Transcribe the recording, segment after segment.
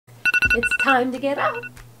It's time to get up.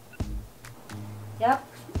 Yep,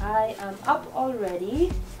 I am up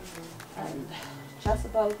already and just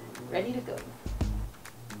about ready to go.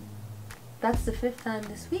 That's the 5th time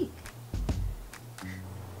this week.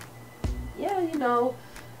 Yeah, you know,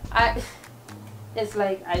 it's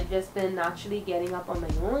like I've just been naturally getting up on my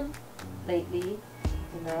own lately,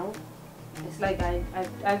 you know. It's like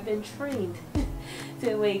I've been trained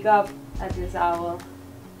to wake up at this hour.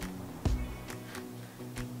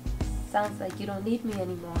 Sounds like you don't need me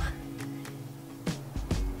anymore.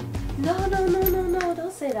 No,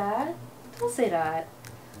 don't say that. Don't say that.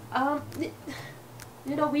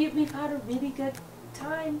 You know, we've had a really good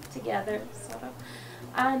time together, sort of.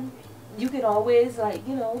 And you can always, like,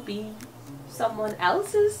 you know, be someone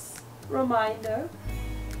else's reminder,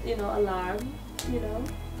 you know, alarm, you know.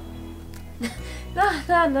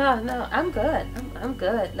 No, I'm good. I'm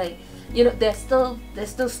good. Like, you know, there's still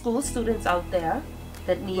school students out there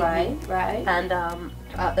that need me. Right. And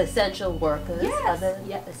essential workers.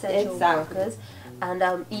 Yes. Essential workers.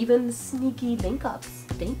 And even sneaky link-ups.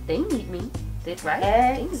 They need me.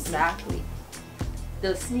 Right? Exactly.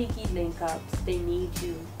 The sneaky link-ups, they need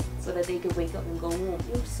you so that they can wake up and go home.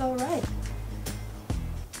 You're so right.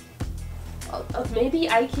 Maybe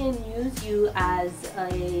I can use you as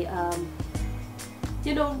a,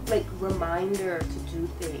 you know, like reminder to do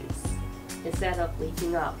things instead of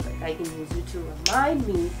waking up. Like I can use you to remind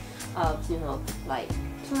me of, you know, like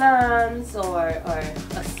plans or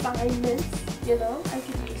assignments. You know, I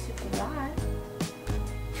can use you for that.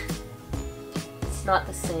 It's not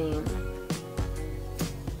the same.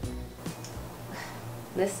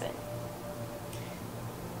 Listen,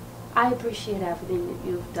 I appreciate everything that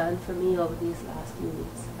you've done for me over these last few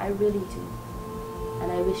weeks. I really do.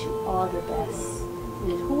 And I wish you all the best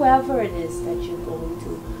with whoever it is that you're going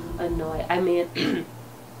to annoy. I mean,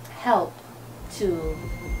 help to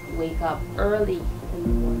wake up early in the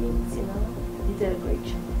mornings, you know? You did a great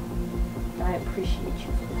job. And I appreciate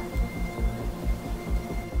you for that.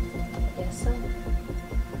 Yes, sir.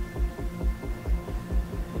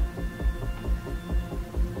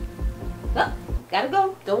 Well, gotta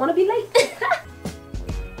go. Don't want to be late.